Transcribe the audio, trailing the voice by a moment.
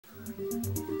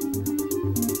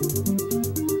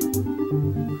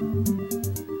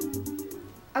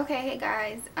Okay, hey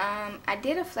guys, I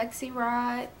did a flexi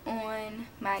rod on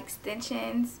my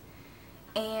extensions,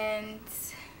 and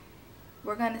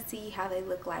we're gonna see how they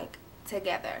look like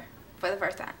together for the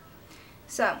first time.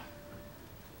 So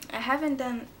I haven't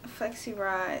done a flexi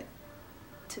rod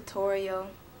tutorial.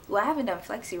 Well, I haven't done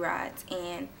flexi rods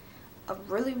in a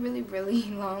really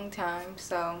long time,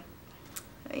 so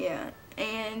yeah.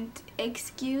 And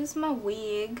excuse my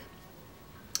wig,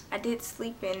 I did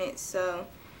sleep in it, so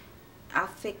I'll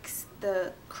fix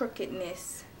the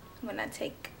crookedness when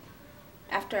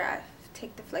after I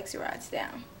take the flexi rods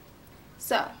down.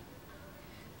 So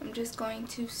I'm just going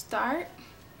to start.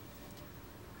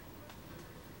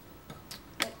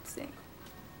 Let's see.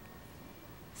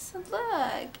 So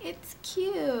look, it's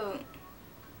cute.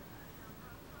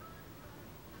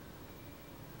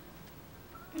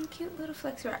 Cute little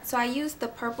flexi rod. So I used the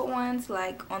purple ones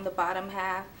like on the bottom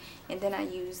half, and then I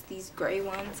used these gray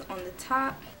ones on the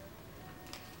top.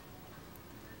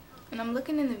 And I'm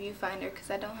looking in the viewfinder because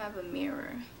I don't have a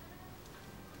mirror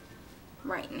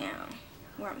right now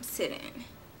where I'm sitting.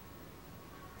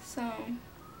 So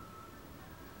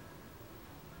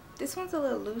this one's a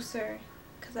little looser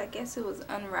because I guess it was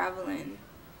unraveling.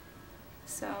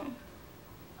 So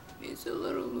it's a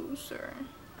little looser.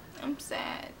 I'm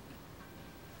sad.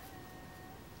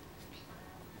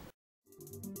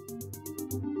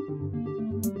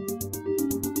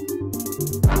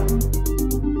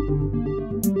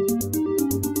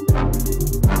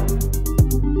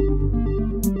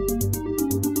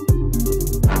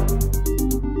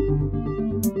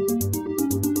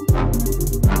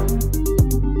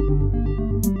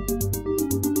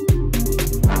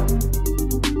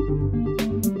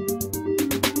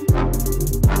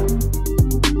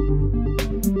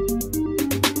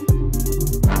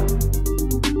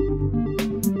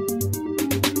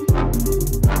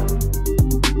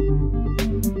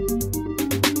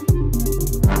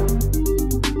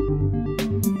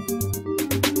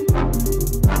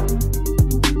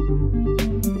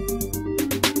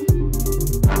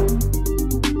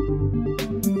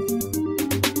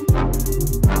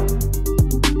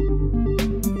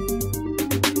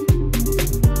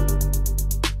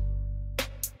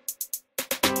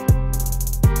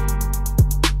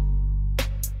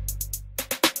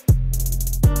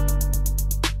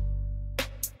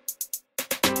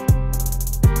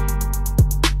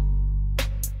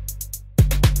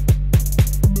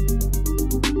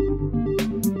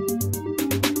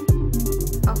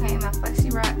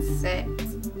 Set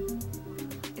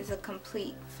is a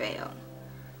complete fail.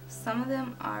 Some of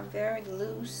them are very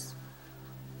loose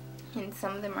and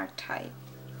some of them are tight,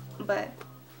 but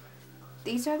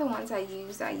these are the ones I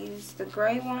used. I used the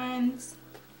gray ones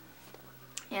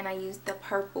and I used the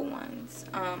purple ones.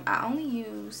 I only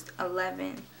used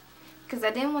 11 because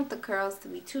I didn't want the curls to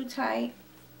be too tight.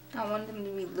 I wanted them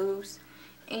to be loose,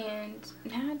 and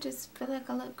now I just feel like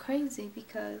I look crazy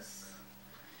because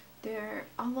they're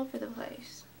all over the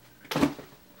place.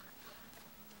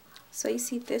 So you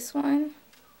see this one,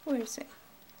 where is it?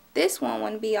 This one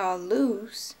wouldn't be all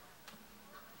loose,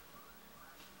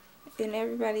 and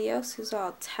everybody else is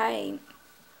all tight.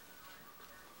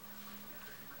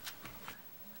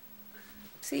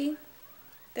 See?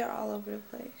 They're all over the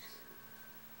place.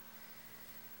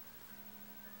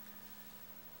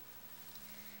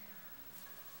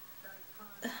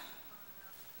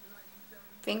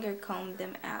 Finger comb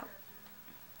them out.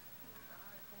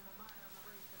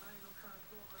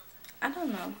 I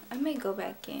don't know. I may go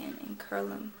back in and curl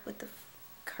them with the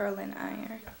curling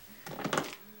iron.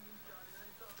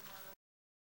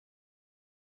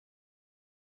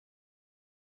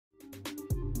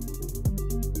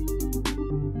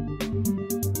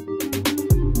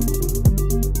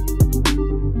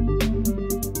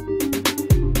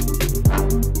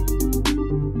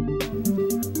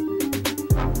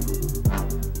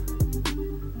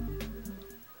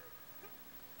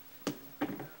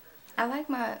 I like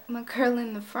my curl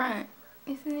in the front.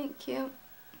 Isn't it cute?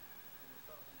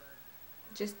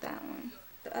 Just that one.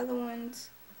 The other ones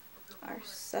are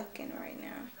sucking right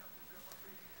now.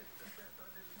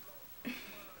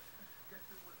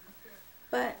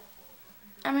 But,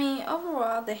 I mean,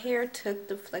 overall, the hair took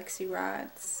the flexi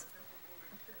rods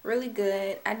really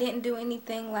good. I didn't do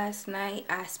anything last night.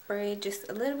 I sprayed just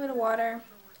a little bit of water,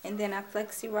 and then I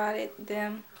flexi rodded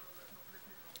them.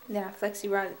 Then I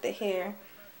flexi rodded the hair.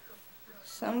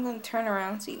 So I'm going to turn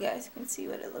around so you guys can see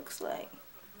what it looks like.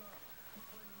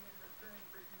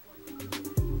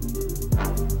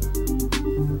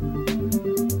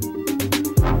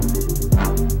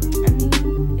 I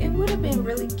mean, it would have been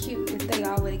really cute if they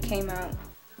all would have came out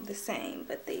the same,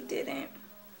 but they didn't.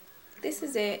 This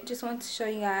is it. Just wanted to show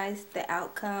you guys the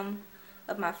outcome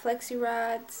of my flexi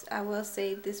rods. I will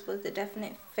say this was a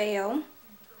definite fail.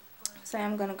 So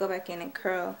I'm going to go back in and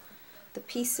curl the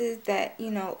pieces that,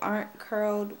 you know, aren't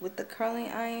curled with the curling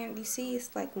iron. You see,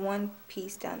 it's like one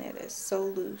piece down there that's so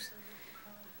loose.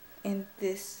 And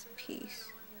this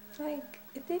piece, like,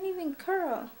 it didn't even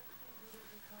curl.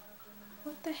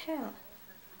 What the hell?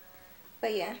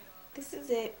 But yeah, this is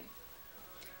it.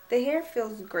 The hair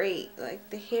feels great. Like,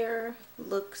 the hair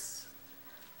looks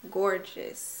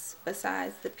gorgeous.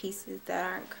 Besides the pieces that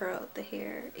aren't curled, the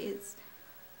hair is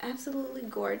absolutely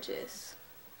gorgeous.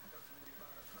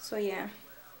 So yeah.